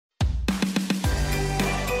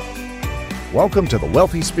Welcome to the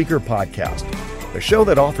Wealthy Speaker Podcast, the show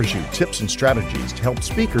that offers you tips and strategies to help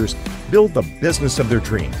speakers build the business of their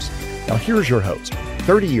dreams. Now here's your host,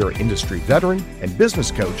 30-year industry veteran and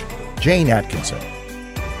business coach, Jane Atkinson.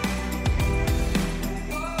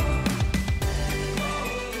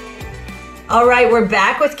 All right, we're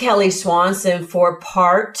back with Kelly Swanson for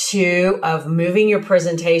part 2 of moving your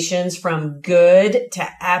presentations from good to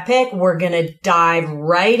epic. We're going to dive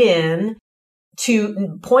right in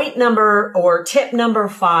to point number or tip number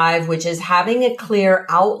 5, which is having a clear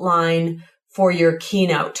outline for your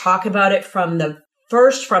keynote. Talk about it from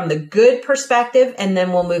the good perspective, and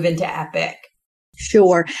then we'll move into epic.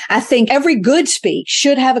 Sure. I think every good speech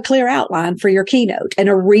should have a clear outline for your keynote and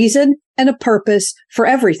a reason and a purpose for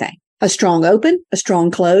everything. A strong open, a strong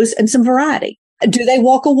close, and some variety. Do they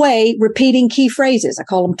walk away repeating key phrases? I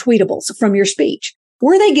call them tweetables from your speech.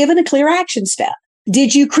 Were they given a clear action step?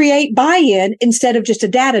 Did you create buy-in instead of just a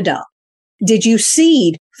data dump? Did you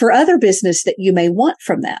seed for other business that you may want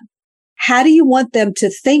from them? How do you want them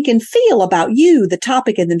to think and feel about you, the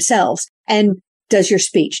topic, and themselves? And does your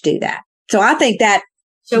speech do that? So I think that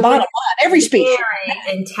bottom line, every speech.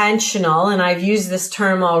 Very intentional, and I've used this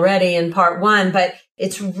term already in part 1, but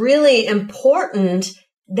it's really important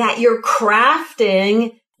that you're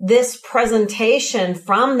crafting this presentation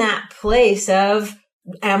from that place of,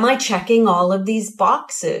 am I checking all of these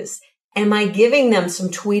boxes? Am I giving them some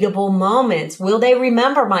tweetable moments? Will they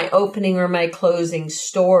remember my opening or my closing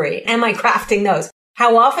story? Am I crafting those?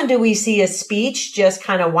 How often do we see a speech just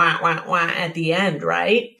kind of wah, wah, wah at the end,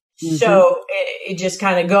 right? Mm-hmm. So it just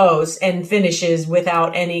kind of goes and finishes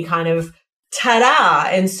without any kind of ta-da.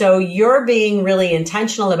 And so you're being really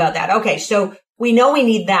intentional about that. Okay, so we know we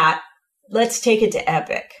need that. Let's take it to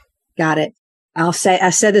epic. Got it. I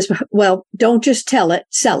said this, well, don't just tell it,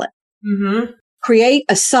 sell it. Mm-hmm. Create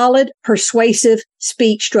a solid, persuasive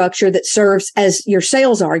speech structure that serves as your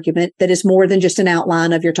sales argument that is more than just an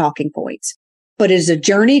outline of your talking points, but is a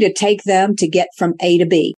journey to take them to get from A to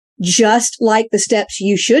B, just like the steps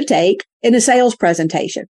you should take in a sales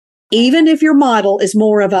presentation. Even if your model is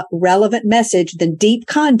more of a relevant message than deep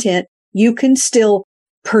content, you can still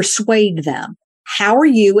persuade them. How are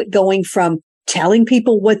you at going from telling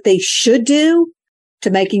people what they should do to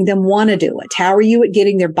making them want to do it? How are you at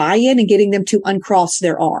getting their buy-in and getting them to uncross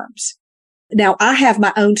their arms? Now, I have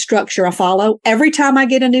my own structure I follow. Every time I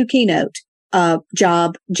get a new keynote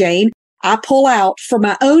job, Jane, I pull out for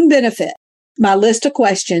my own benefit my list of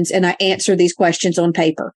questions and I answer these questions on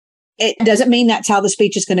paper. It doesn't mean that's how the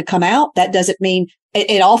speech is going to come out. That doesn't mean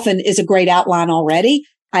it often is a great outline already.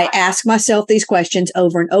 I ask myself these questions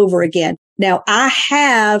over and over again. Now,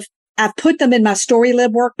 I've put them in my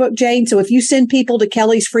StoryLib workbook, Jane. So if you send people to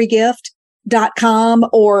kellysfreegift.com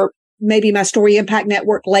or maybe my Story Impact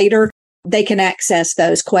Network later, they can access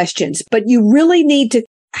those questions. But you really need to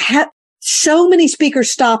have so many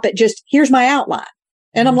speakers stop at just, here's my outline.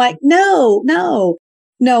 And I'm like, no,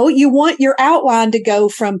 you want your outline to go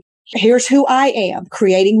from, here's who I am,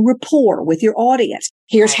 creating rapport with your audience.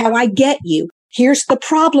 Here's how I get you. Here's the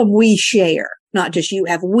problem we share. Not just you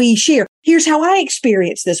have, we share. Here's how I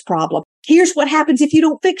experience this problem. Here's what happens if you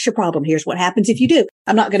don't fix your problem. Here's what happens if you do.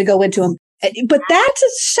 I'm not going to go into them, but that's a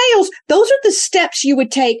sales. Those are the steps you would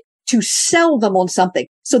take to sell them on something.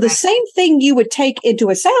 So the same thing you would take into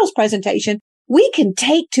a sales presentation, we can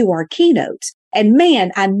take to our keynotes. And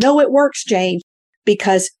man, I know it works, Jane,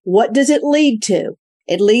 because what does it lead to?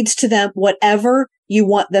 It leads to them whatever you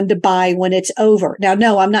want them to buy when it's over. Now,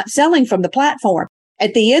 no, I'm not selling from the platform.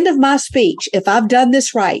 At the end of my speech, if I've done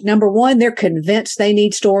this right, number one, they're convinced they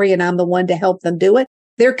need story and I'm the one to help them do it.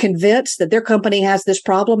 They're convinced that their company has this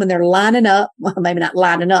problem and they're lining up, well, maybe not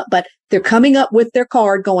lining up, but they're coming up with their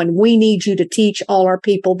card going, we need you to teach all our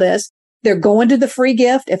people this. They're going to the free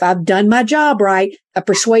gift. If I've done my job right, I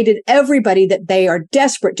persuaded everybody that they are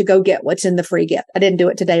desperate to go get what's in the free gift. I didn't do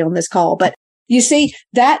it today on this call, but you see,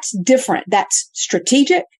 that's different. That's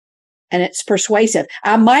strategic and it's persuasive.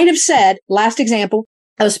 I might have said, last example,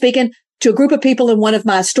 I was speaking to a group of people in one of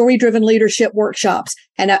my story-driven leadership workshops,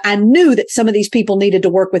 and I knew that some of these people needed to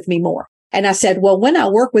work with me more. And I said, well, when I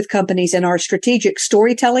work with companies in our strategic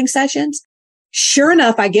storytelling sessions, sure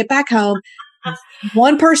enough, I get back home.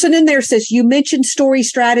 One person in there says, you mentioned story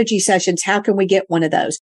strategy sessions. How can we get one of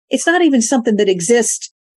those? It's not even something that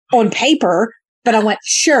exists on paper, but I went,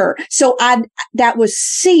 sure. So that was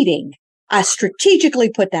seeding. I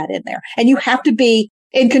strategically put that in there, and you have to be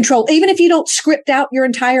in control. Even if you don't script out your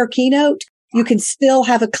entire keynote, you can still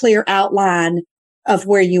have a clear outline of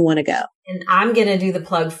where you want to go. And I'm going to do the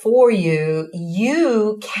plug for you.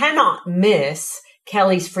 You cannot miss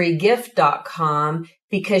kellysfreegift.com,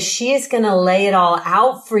 because she is going to lay it all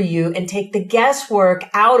out for you and take the guesswork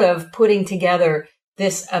out of putting together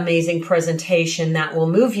this amazing presentation that will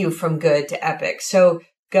move you from good to epic. So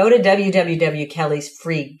go to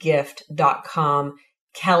www.kellysfreegift.com.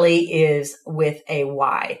 Kelly is with a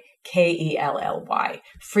Y, Kelly,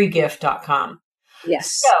 freegift.com.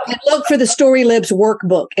 Yes. So, and look for the StoryLibs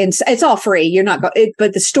workbook, and it's all free. You're not going,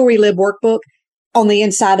 but the StoryLib workbook, on the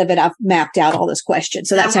inside of it, I've mapped out all those questions.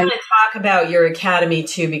 So that's I want to talk about your academy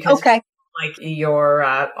too, because like your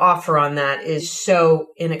offer on that is so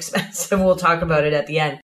inexpensive. We'll talk about it at the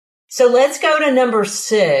end. So let's go to number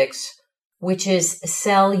 6, which is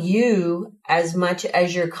sell you as much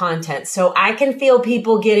as your content. So I can feel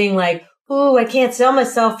people getting like, ooh, I can't sell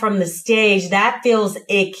myself from the stage. That feels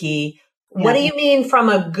icky. Yeah. What do you mean from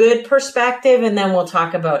a good perspective? And then we'll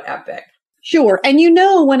talk about epic. Sure. And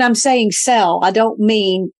when I'm saying sell, I don't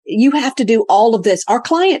mean you have to do all of this. Our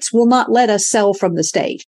clients will not let us sell from the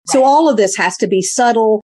stage. Right. So all of this has to be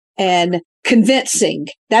subtle and convincing.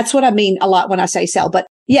 That's what I mean a lot when I say sell. But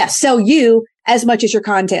yes, sell you as much as your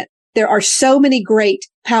content. There are so many great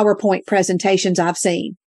PowerPoint presentations I've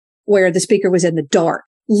seen where the speaker was in the dark,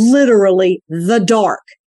 literally the dark.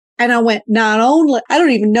 And I went, not only, I don't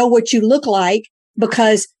even know what you look like,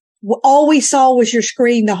 because all we saw was your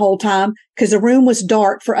screen the whole time, because the room was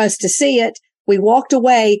dark for us to see it. We walked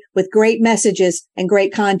away with great messages and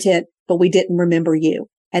great content, but we didn't remember you.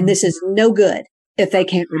 And this is no good if they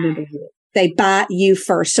can't remember you. They buy you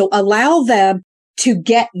first. So allow them to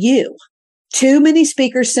get you. Too many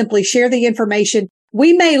speakers simply share the information.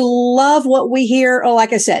 We may love what we hear. Or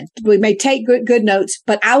like I said, we may take good notes,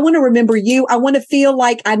 but I want to remember you. I want to feel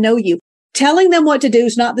like I know you. Telling them what to do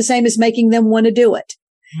is not the same as making them want to do it.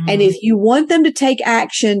 And if you want them to take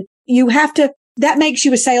action, you have to, that makes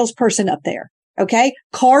you a salesperson up there. Okay.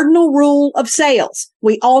 Cardinal rule of sales.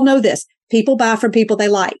 We all know this. People buy from people they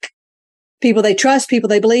like, people they trust, people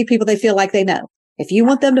they believe, people they feel like they know. If you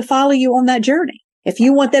want them to follow you on that journey, if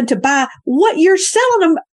you want them to buy what you're selling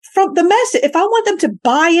them from the message, if I want them to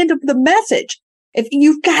buy into the message, if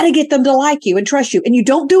you've got to get them to like you and trust you, and you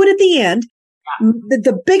don't do it at the end,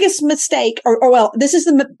 the biggest mistake, this is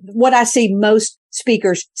what I see most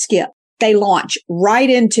speakers skip. They launch right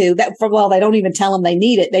into that. They don't even tell them they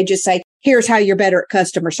need it. They just say, here's how you're better at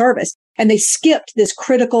customer service. And they skipped this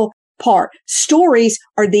critical part. Stories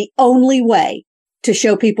are the only way to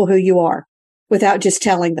show people who you are without just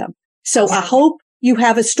telling them. So I hope you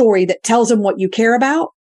have a story that tells them what you care about.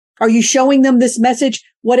 Are you showing them this message,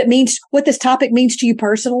 what it means, what this topic means to you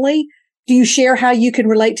personally? Do you share how you can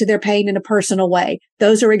relate to their pain in a personal way?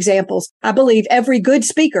 Those are examples. I believe every good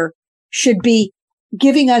speaker should be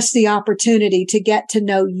giving us the opportunity to get to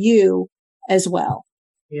know you as well.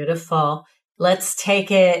 Beautiful. Let's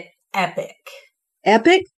take it epic.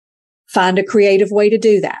 Epic? Find a creative way to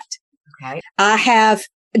do that. Okay. I have,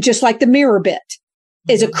 just like the mirror bit,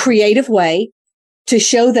 is a creative way to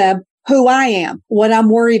show them who I am, what I'm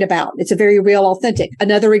worried about. It's a very real, authentic.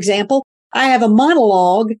 Another example, I have a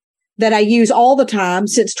monologue that I use all the time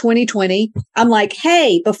since 2020. I'm like,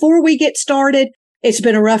 hey, before we get started, it's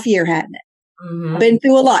been a rough year, hasn't it? I've been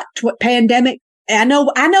through a lot. Pandemic. I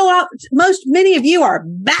know many of you are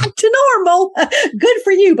back to normal. Good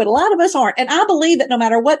for you, but a lot of us aren't. And I believe that no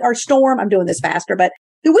matter what our storm, I'm doing this faster, but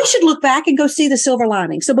we should look back and go see the silver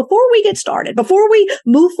lining. So before we get started, before we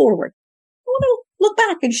move forward, I want to look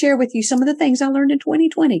back and share with you some of the things I learned in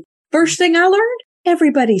 2020. First thing I learned,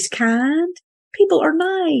 everybody's kind. People are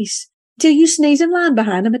nice till you sneeze in line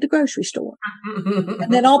behind them at the grocery store.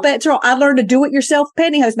 And then all bets are off. I learned to do it yourself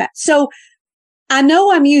pantyhose match. So I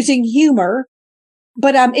know I'm using humor,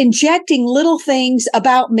 but I'm injecting little things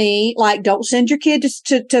about me, like don't send your kid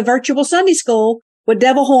to virtual Sunday school with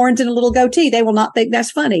devil horns and a little goatee. They will not think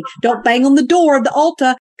that's funny. Don't bang on the door of the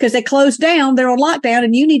Ulta because they closed down. They're on lockdown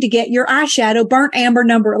and you need to get your eyeshadow burnt amber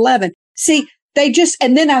number 11. See,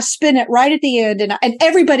 and then I spin it right at the end and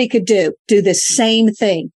everybody could do the same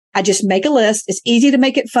thing. I just make a list. It's easy to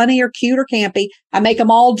make it funny or cute or campy. I make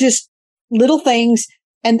them all just little things.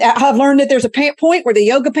 And I've learned that there's a point where the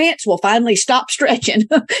yoga pants will finally stop stretching,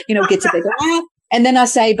 gets a big laugh. And then I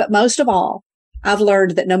say, but most of all, I've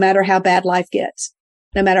learned that no matter how bad life gets,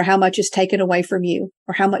 no matter how much is taken away from you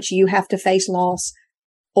or how much you have to face loss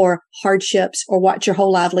or hardships or watch your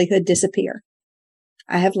whole livelihood disappear,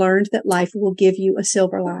 I have learned that life will give you a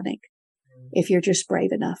silver lining if you're just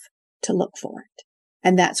brave enough to look for it.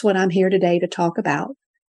 And that's what I'm here today to talk about,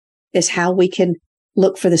 is how we can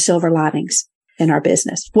look for the silver linings in our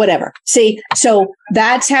business, whatever. See, so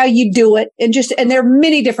that's how you do it. And there are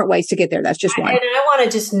many different ways to get there. That's just one. And I want to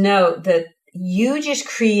just note that you just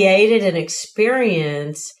created an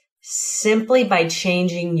experience simply by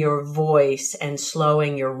changing your voice and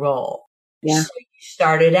slowing your roll. Yeah. So you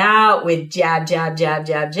started out with jab, jab, jab,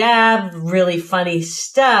 jab, jab, really funny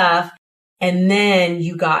stuff. And then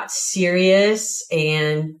you got serious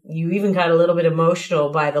and you even got a little bit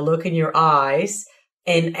emotional by the look in your eyes.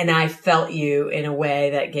 And I felt you in a way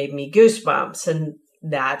that gave me goosebumps. And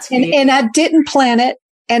that's and I didn't plan it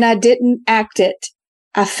and I didn't act it.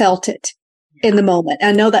 I felt it in the moment.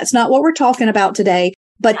 I know that's not what we're talking about today,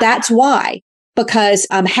 but that's why, because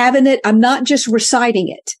I'm having it. I'm not just reciting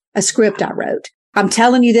it, a script I wrote. I'm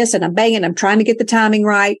telling you this and I'm banging. I'm trying to get the timing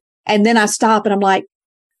right. And then I stop and I'm like,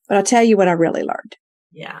 but I'll tell you what I really learned.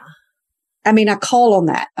 Yeah. I mean, I call on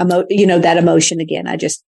that, that emotion again.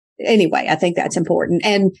 Anyway, I think that's important.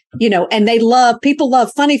 And, and people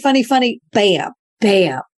love funny, bam,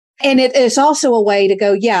 bam. And it is also a way to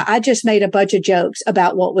go, yeah, I just made a bunch of jokes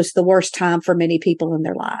about what was the worst time for many people in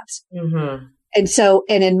their lives. Mm-hmm. And so,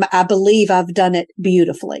 I believe I've done it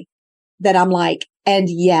beautifully, that I'm like, and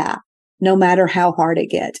yeah, no matter how hard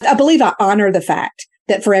it gets, I believe I honor the fact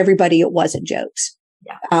that for everybody, it wasn't jokes.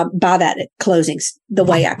 Yeah. By that closing, the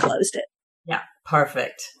way I closed it. Yeah.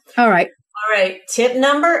 Perfect. All right. Tip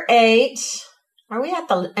number 8. Are we at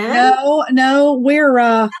the end? No, we're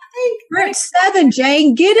at 7,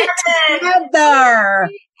 Jane. Get it together.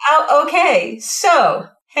 Oh, okay. So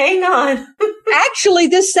hang on. Actually,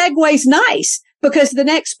 this segue's nice because the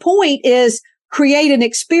next point is create an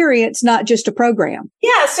experience, not just a program.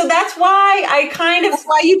 Yeah. So that's why that's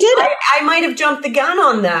why you did it. I might have jumped the gun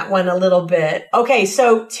on that one a little bit. Okay.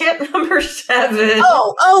 So tip number 7.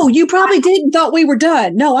 Oh, you probably didn't thought we were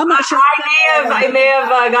done. No, I'm not sure. I may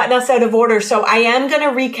have gotten us out of order. So I am going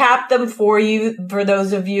to recap them for you, for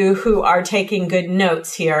those of you who are taking good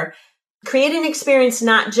notes here. Create an experience,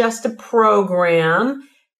 not just a program.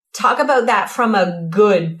 Talk about that from a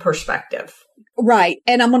good perspective. Right.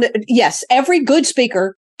 And yes, every good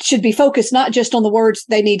speaker should be focused not just on the words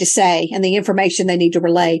they need to say and the information they need to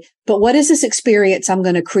relay, but what is this experience I'm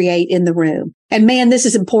going to create in the room? And man, this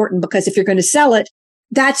is important because if you're going to sell it,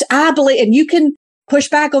 I believe, and you can push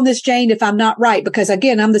back on this, Jane, if I'm not right, because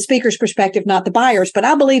again, I'm the speaker's perspective, not the buyer's, but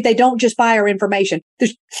I believe they don't just buy our information.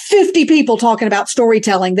 There's 50 people talking about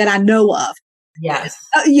storytelling that I know of. Yes.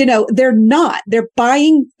 They're not. They're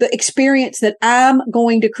buying the experience that I'm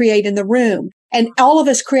going to create in the room. And all of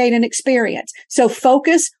us create an experience. So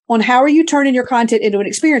focus on how are you turning your content into an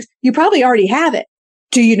experience? You probably already have it.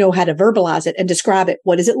 Do you know how to verbalize it and describe it?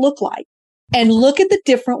 What does it look like? And look at the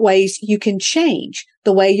different ways you can change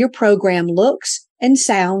the way your program looks and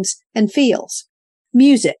sounds and feels.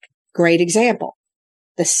 Music, great example.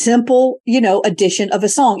 The simple, addition of a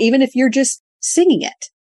song, even if you're just singing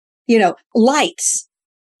it. Lights,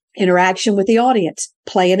 interaction with the audience,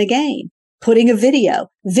 playing a game. Putting a video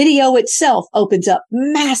itself opens up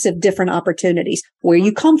massive different opportunities. Where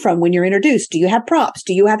you come from when you're introduced. Do you have props?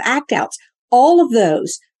 Do you have act outs? All of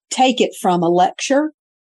those take it from a lecture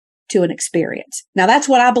to an experience. Now that's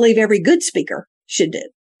what I believe every good speaker should do.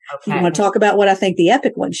 Okay. You want to talk about what I think the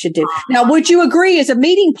epic ones should do. Now, would you agree as a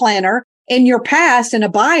meeting planner in your past and a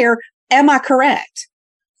buyer, am I correct?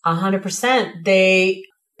 100%.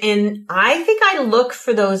 And I think I look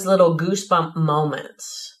for those little goosebump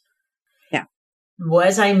moments.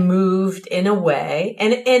 Was I moved in a way?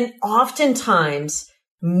 And oftentimes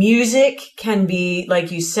music can be,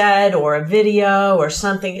 like you said, or a video or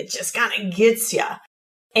something. It just kind of gets you.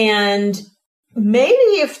 And maybe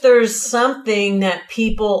if there's something that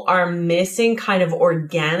people are missing kind of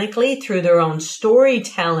organically through their own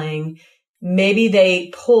storytelling, maybe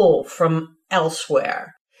they pull from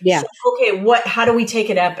elsewhere. Yeah. So, okay, how do we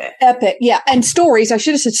take it epic? Epic. Yeah. And stories. I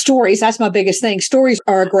should have said stories. That's my biggest thing. Stories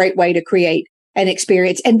are a great way to create an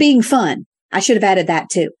experience and being fun. I should have added that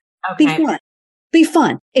too. Okay. Be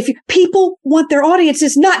fun. People want their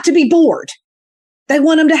audiences not to be bored. They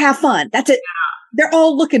want them to have fun. That's it. Yeah. They're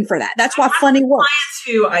all looking for that. That's why funny works. Clients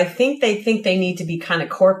who I think they need to be kind of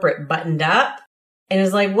corporate buttoned up. And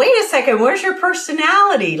it's like, wait a second, where's your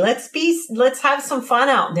personality? Let's have some fun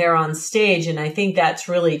out there on stage. And I think that's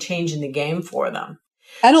really changing the game for them.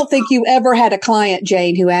 I don't think you ever had a client,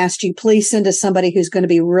 Jane, who asked you, please send us somebody who's going to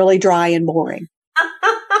be really dry and boring.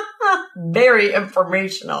 Very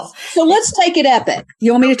informational. So let's take it epic.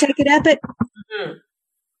 You want me to take it epic?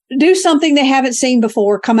 Mm-hmm. Do something they haven't seen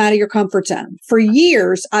before. Come out of your comfort zone. For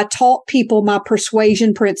years, I taught people my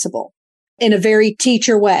persuasion principle in a very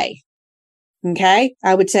teacher way. Okay.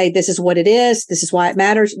 I would say, this is what it is. This is why it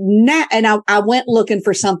matters. And I went looking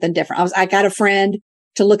for something different. I got a friend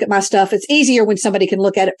to look at my stuff. It's easier when somebody can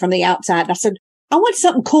look at it from the outside. And I said, I want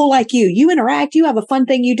something cool like you. You interact, you have a fun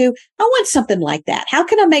thing you do. I want something like that. How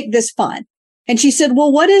can I make this fun? And she said,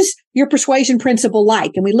 well, what is your persuasion principle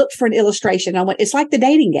like? And we looked for an illustration. I went, it's like the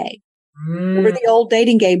dating game. Remember the old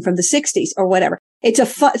dating game from the 60s or whatever. It's a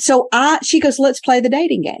fun. So she goes, let's play the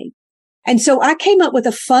dating game. And so I came up with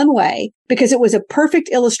a fun way because it was a perfect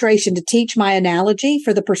illustration to teach my analogy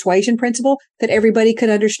for the persuasion principle that everybody could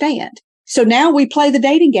understand. So now we play the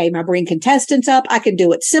dating game. I bring contestants up. I can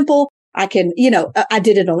do it simple. I can, I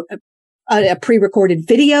did it on a pre-recorded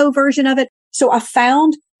video version of it. So I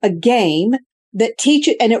found a game that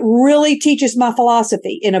teaches, and it really teaches my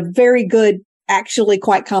philosophy in a very good, actually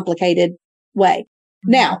quite complicated way.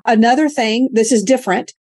 Now, another thing, this is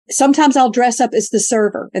different. Sometimes I'll dress up as the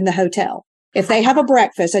server in the hotel. If they have a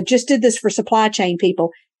breakfast, I just did this for supply chain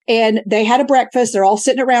people, and they had a breakfast. They're all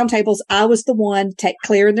sitting at round tables. I was the one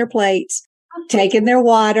clearing their plates, taking their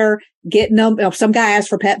water, getting them. Some guy asked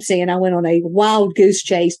for Pepsi, and I went on a wild goose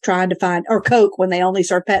chase trying to find, or Coke when they only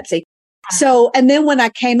serve Pepsi. So, and then when I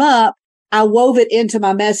came up, I wove it into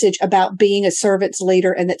my message about being a servant's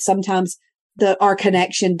leader and that sometimes our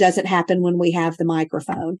connection doesn't happen when we have the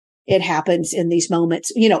microphone. It happens in these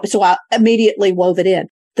moments, so I immediately wove it in.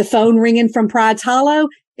 The phone ringing from Pride's Hollow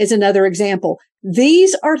is another example.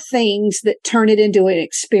 These are things that turn it into an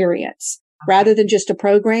experience rather than just a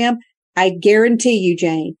program. I guarantee you,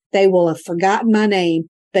 Jane, they will have forgotten my name.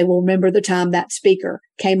 They will remember the time that speaker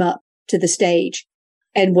came up to the stage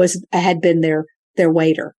and had been their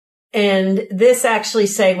waiter. And this actually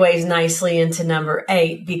segues nicely into number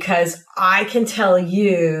 8, because I can tell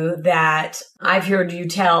you that I've heard you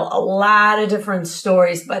tell a lot of different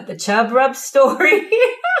stories, but the Chub Rub story,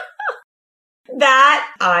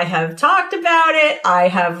 that I have talked about it. I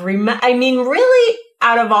have, really,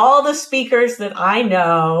 out of all the speakers that I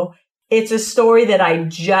know, it's a story that I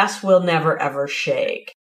just will never, ever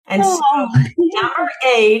shake. And so number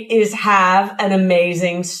 8 is have an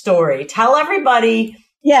amazing story. Tell everybody.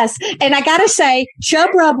 Yes. And I got to say,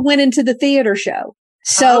 Chub Rub went into the theater show.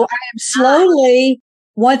 So I am slowly,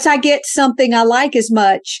 once I get something I like as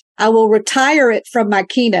much, I will retire it from my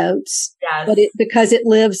keynotes, but because it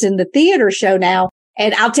lives in the theater show now.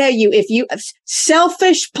 And I'll tell you,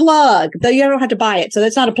 selfish plug, though you don't have to buy it. So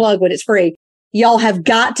that's not a plug when it's free. Y'all have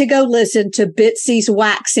got to go listen to Bitsy's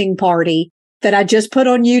waxing party that I just put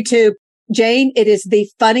on YouTube. Jane, it is the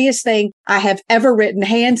funniest thing I have ever written,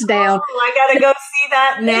 hands down. Oh, I got to go see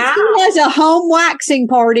that now. She has a home waxing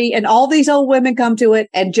party and all these old women come to it.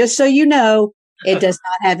 And just so you know, it does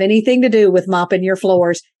not have anything to do with mopping your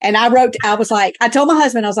floors. And I told my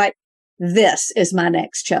husband, I was like, this is my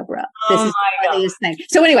next Chub Rub. This is the funniest thing.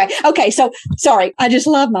 So anyway, okay. So sorry. I just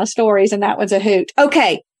love my stories and that one's a hoot.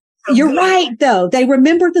 Okay. You're right, though. They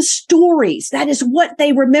remember the stories. That is what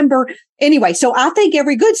they remember. Anyway, so I think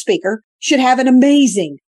every good speaker should have an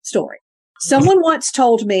amazing story. Someone once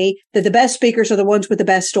told me that the best speakers are the ones with the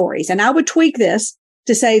best stories. And I would tweak this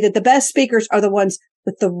to say that the best speakers are the ones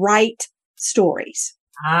with the right stories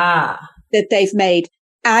that they've made.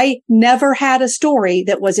 I never had a story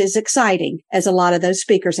that was as exciting as a lot of those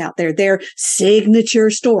speakers out there. Their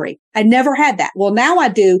signature story. I never had that. Well, now I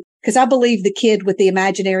do. Because I believe the kid with the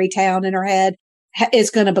imaginary town in her head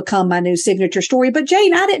is going to become my new signature story. But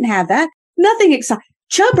Jane, I didn't have that. Nothing exciting.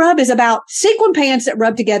 Chub Rub is about sequin pants that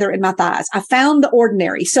rub together in my thighs. I found the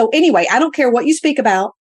ordinary. So anyway, I don't care what you speak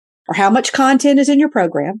about or how much content is in your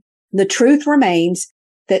program. The truth remains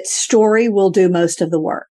that story will do most of the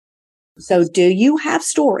work. So do you have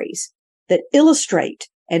stories that illustrate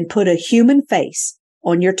and put a human face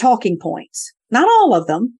on your talking points? Not all of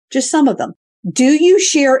them, just some of them. Do you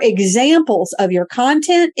share examples of your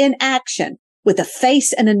content in action with a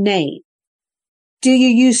face and a name? Do you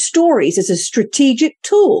use stories as a strategic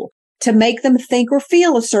tool to make them think or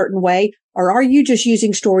feel a certain way? Or are you just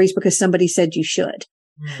using stories because somebody said you should?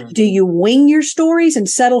 Mm-hmm. Do you wing your stories and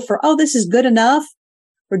settle for, this is good enough?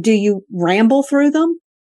 Or do you ramble through them?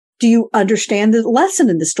 Do you understand the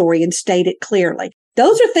lesson in the story and state it clearly?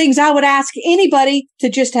 Those are things I would ask anybody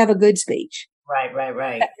to just have a good speech. Right.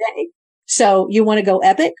 Okay. So you want to go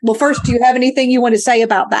epic? Well, first, do you have anything you want to say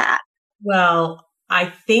about that? Well, I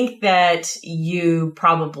think that you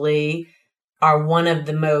probably are one of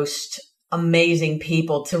the most amazing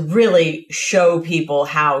people to really show people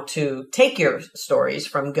how to take your stories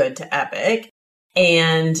from good to epic.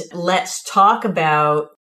 And let's talk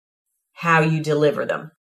about how you deliver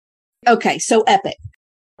them. Okay, so epic.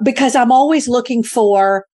 Because I'm always looking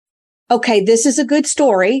for, this is a good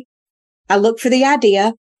story. I look for the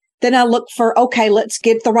idea. Then I look for, let's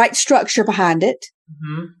get the right structure behind it.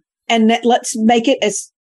 Mm-hmm. And let's make it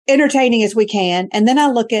as entertaining as we can. And then I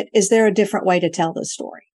look at, is there a different way to tell this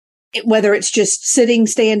story? whether it's just sitting,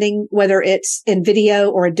 standing, whether it's in video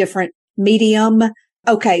or a different medium.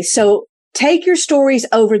 Okay. So take your stories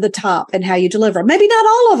over the top and how you deliver them. Maybe not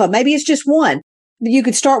all of them. Maybe it's just one. You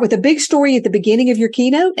could start with a big story at the beginning of your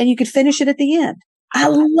keynote and you could finish it at the end. I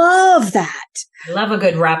love that. I love a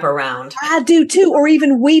good wraparound. I do too. Or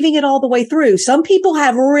even weaving it all the way through. Some people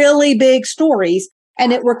have really big stories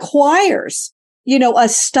and it requires,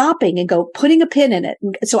 us stopping and putting a pin in it.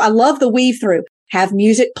 And so I love the weave through. Have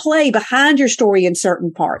music play behind your story in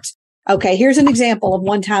certain parts. Okay. Here's an example of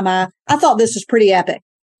one time I thought this was pretty epic.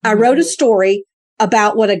 I wrote a story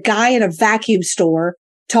about what a guy in a vacuum store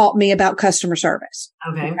taught me about customer service.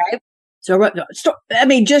 Okay. So I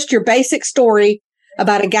wrote, just your basic story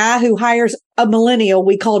about a guy who hires a millennial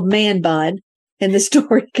we called Man Bun in the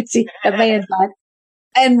story because he had a man bun,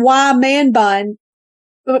 and why Man Bun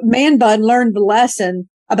learned the lesson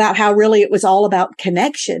about how really it was all about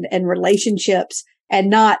connection and relationships and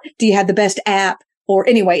not, do you have the best app? Or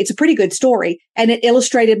anyway, it's a pretty good story. And it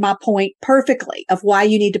illustrated my point perfectly of why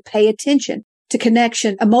you need to pay attention to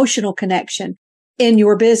connection, emotional connection in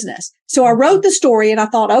your business. So I wrote the story and I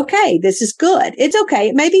thought, okay, this is good. It's okay.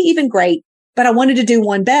 It may be even great, but I wanted to do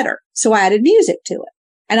one better. So I added music to it.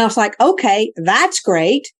 And I was like, okay, that's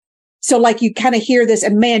great. So like you kind of hear this,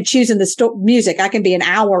 and man, choosing the music, I can be an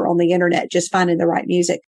hour on the internet just finding the right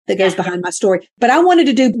music that goes behind my story. But I wanted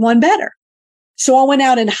to do one better. So I went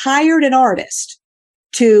out and hired an artist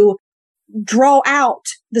to draw out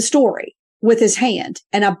the story with his hand.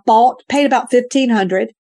 And I paid about $1,500,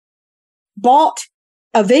 bought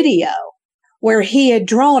a video where he had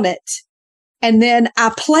drawn it. And then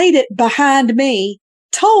I played it behind me,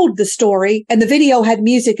 told the story, and the video had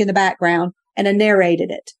music in the background, and I narrated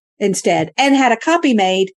it instead and had a copy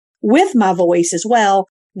made with my voice as well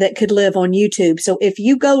that could live on YouTube. So if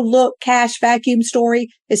you go look, Cash Vacuum Story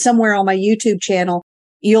is somewhere on my YouTube channel.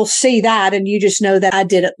 You'll see that, and you just know that I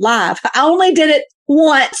did it live. I only did it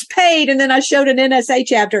once, paid, and then I showed an NSA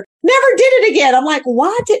chapter. Never did it again. I'm like,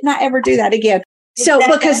 why didn't I ever do that again? So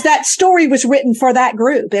because that story was written for that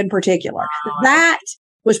group in particular. That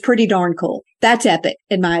was pretty darn cool. That's epic,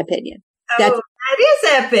 in my opinion. That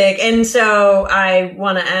is epic. And so I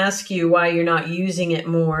want to ask you why you're not using it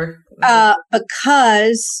more.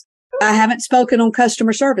 Because I haven't spoken on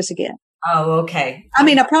customer service again. Oh, okay. I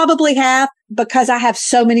mean, I probably have because I have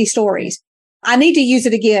so many stories. I need to use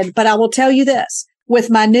it again, but I will tell you this.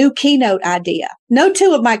 With my new keynote idea, no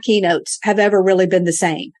two of my keynotes have ever really been the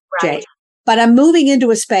same, right. Jay. But I'm moving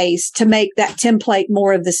into a space to make that template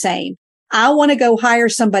more of the same. I want to go hire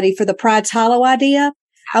somebody for the Pride's Hollow idea.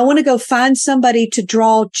 I want to go find somebody to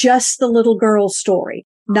draw just the little girl's story,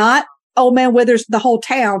 not Old Man Withers, the whole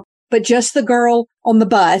town, but just the girl on the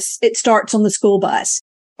bus. It starts on the school bus.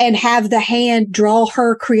 And have the hand draw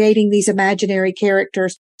her creating these imaginary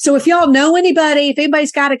characters. So if y'all know anybody, if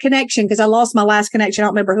anybody's got a connection, because I lost my last connection, I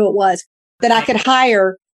don't remember who it was, that I could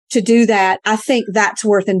hire to do that, I think that's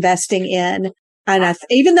worth investing in. And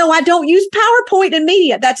even though I don't use PowerPoint and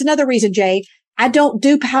media, that's another reason, Jay. I don't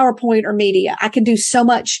do PowerPoint or media. I can do so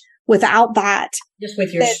much without that. Just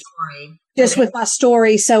with your story. Just with my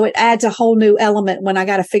story. So it adds a whole new element when I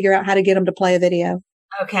got to figure out how to get them to play a video.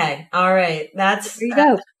 Okay. All right. There you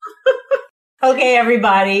go. Okay,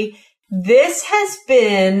 everybody. This has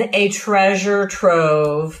been a treasure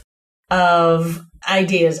trove of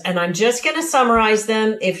ideas, and I'm just going to summarize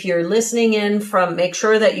them. If you're listening in make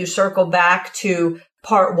sure that you circle back to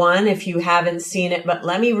part 1 if you haven't seen it, but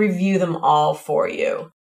let me review them all for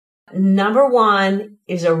you. Number 1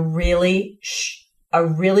 is a really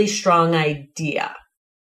strong idea.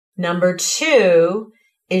 Number 2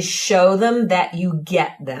 is show them that you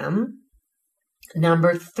get them.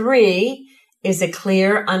 Number 3 is a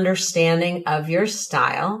clear understanding of your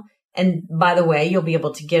style. And by the way, you'll be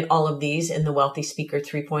able to get all of these in the Wealthy Speaker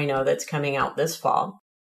 3.0 that's coming out this fall.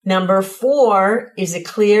 Number 4 is a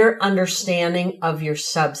clear understanding of your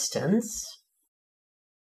substance.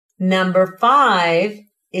 Number 5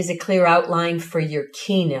 is a clear outline for your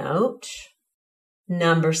keynote.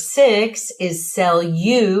 Number 6 is sell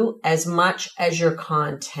you as much as your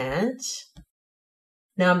content.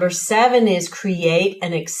 Number 7 is create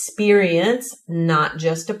an experience, not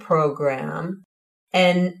just a program.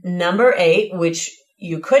 And number 8, which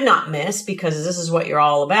you could not miss because this is what you're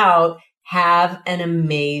all about, have an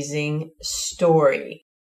amazing story.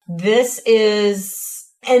 And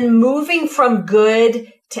moving from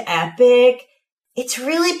good to epic, it's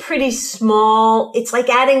really pretty small. It's like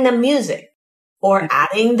adding the music or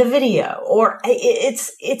adding the video, or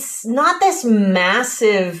it's not this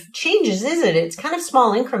massive changes, is it? It's kind of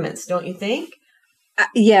small increments, don't you think?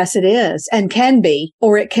 Yes, it is and can be,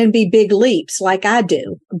 or it can be big leaps like I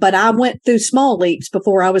do. But I went through small leaps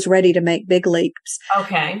before I was ready to make big leaps.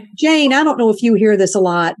 Okay. Jane, I don't know if you hear this a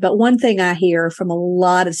lot, but one thing I hear from a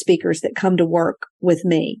lot of speakers that come to work with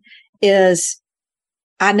me is,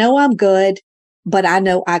 I know I'm good, but I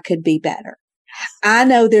know I could be better. I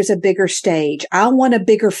know there's a bigger stage. I want a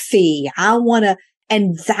bigger fee.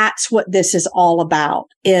 And that's what this is all about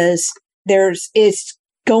is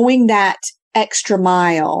going that extra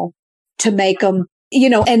mile to make them,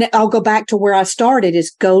 and I'll go back to where I started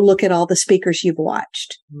is go look at all the speakers you've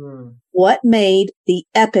watched. What made the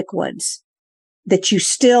epic ones that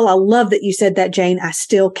I love that you said that, Jane, I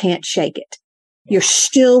still can't shake it. You're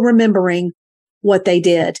still remembering what they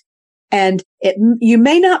did. And you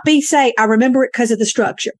may not say, I remember it because of the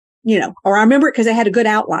structure, or I remember it because they had a good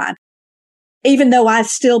outline, even though I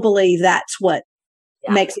still believe that's what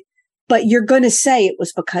makes it. But you're going to say it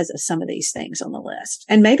was because of some of these things on the list.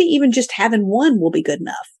 And maybe even just having one will be good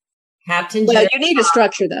enough. Captain Well, you need a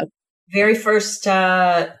structure, though. Very first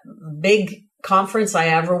big conference I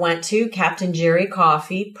ever went to, Captain Jerry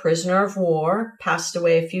Coffey, prisoner of war, passed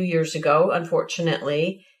away a few years ago,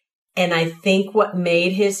 unfortunately. And I think what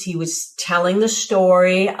made he was telling the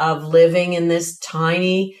story of living in this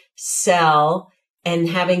tiny cell and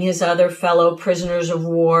having his other fellow prisoners of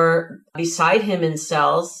war beside him in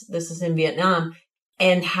cells. This is in Vietnam,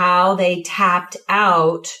 and how they tapped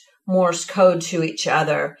out Morse code to each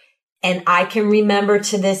other. And I can remember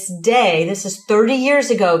to this day, this is 30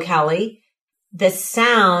 years ago, Kelly, the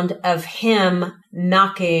sound of him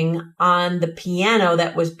knocking on the piano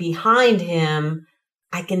that was behind him.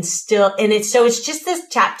 I can still, it's just this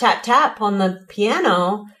tap, tap, tap on the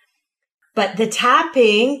piano, but the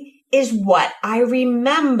tapping is what I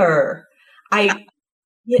remember. I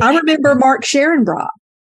remember Mark Scherenbrock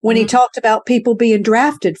when he talked about people being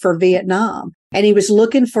drafted for Vietnam, and he was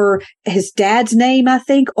looking for his dad's name, I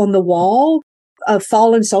think, on the wall of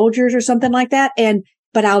fallen soldiers or something like that.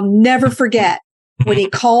 But I'll never forget when he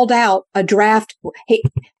called out a draft.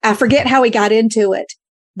 I forget how he got into it,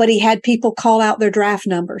 but he had people call out their draft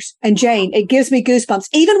numbers. And Jane, it gives me goosebumps.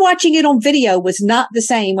 Even watching it on video was not the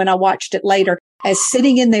same when I watched it later as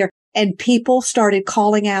sitting in there. And people started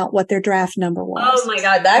calling out what their draft number was. Oh my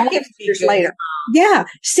God, that gives me years later. Yeah.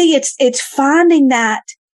 See, it's finding that.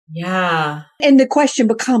 Yeah. And the question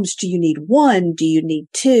becomes, do you need one? Do you need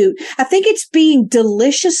two? I think it's being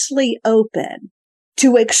deliciously open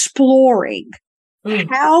to exploring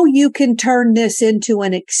how you can turn this into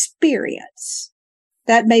an experience.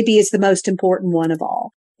 That maybe is the most important one of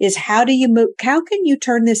all, is how can you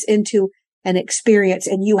turn this into an experience?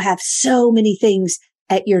 And you have so many things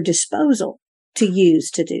at your disposal to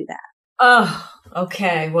use to do that. Oh,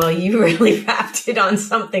 okay. Well, you really wrapped it on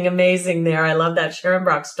something amazing there. I love that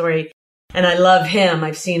Scherenbrock story, and I love him.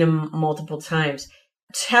 I've seen him multiple times.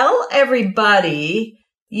 Tell everybody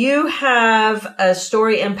you have a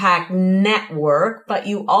Story Impact Network, but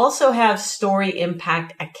you also have Story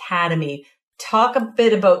Impact Academy. Talk a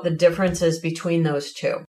bit about the differences between those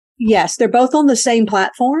two. Yes, they're both on the same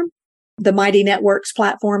platform. The Mighty Networks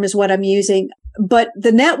platform is what I'm using. But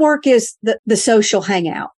the network is the social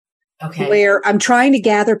hangout, where I'm trying to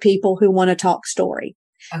gather people who want to talk story.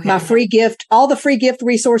 Okay. My free gift, all the free gift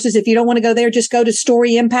resources. If you don't want to go there, just go to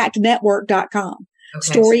storyimpactnetwork.com.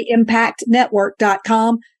 Okay.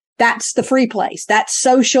 Storyimpactnetwork.com. That's the free place. That's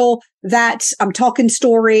social. I'm talking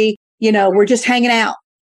story. We're just hanging out.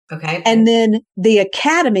 Okay. And then the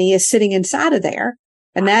academy is sitting inside of there.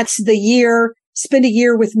 And that's spend a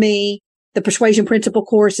year with me. The Persuasion Principle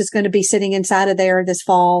course is going to be sitting inside of there this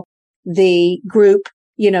fall. The group,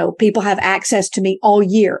 people have access to me all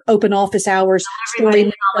year, open office hours. Story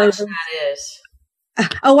how much that is.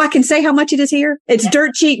 Oh, I can say how much it is here. It's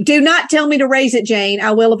dirt cheap. Do not tell me to raise it, Jane.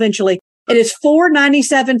 I will eventually. It is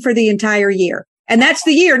 $4.97 for the entire year. And that's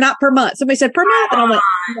the year, not per month. Somebody said per month. And I went,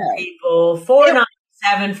 no. People,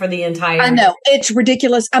 $4.97 for the entire year. I know. It's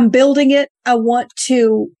ridiculous. I'm building it. I want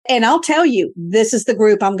to, and I'll tell you, this is the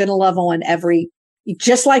group I'm going to love on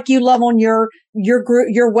just like you love on your group,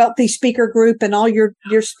 your wealthy speaker group and all your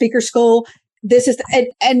speaker school. This is,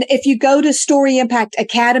 and if you go to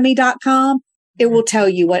storyimpactacademy.com, it will tell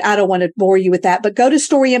you what, I don't want to bore you with that, but go to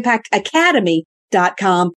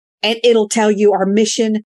storyimpactacademy.com and it'll tell you our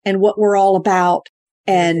mission and what we're all about.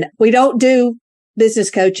 And we don't do business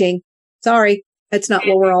coaching. Sorry. That's not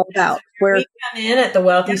what we're all about. We come in at the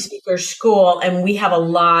Wealthy Speaker School, and we have a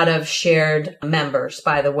lot of shared members,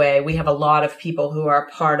 by the way. We have a lot of people who are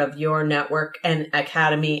part of your network and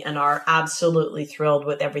academy and are absolutely thrilled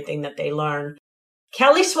with everything that they learn.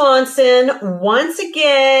 Kelly Swanson, once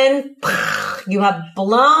again, you have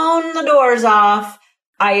blown the doors off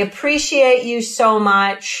I appreciate you so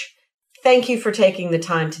much. Thank you for taking the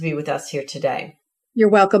time to be with us here today.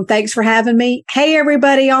 You're welcome. Thanks for having me. Hey,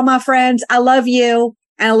 everybody, all my friends. I love you.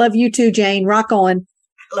 And I love you too, Jane. Rock on.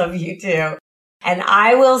 I love you too. And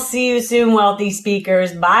I will see you soon, wealthy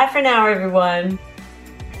speakers. Bye for now, everyone.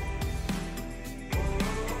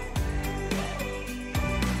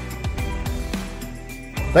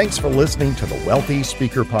 Thanks for listening to the Wealthy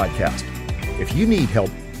Speaker Podcast. If you need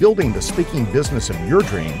help building the speaking business of your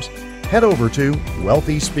dreams, head over to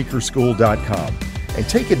wealthyspeakerschool.com and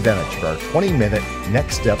take advantage of our 20-minute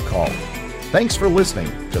next step call. Thanks for listening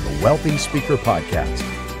to the Wealthy Speaker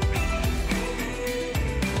Podcast.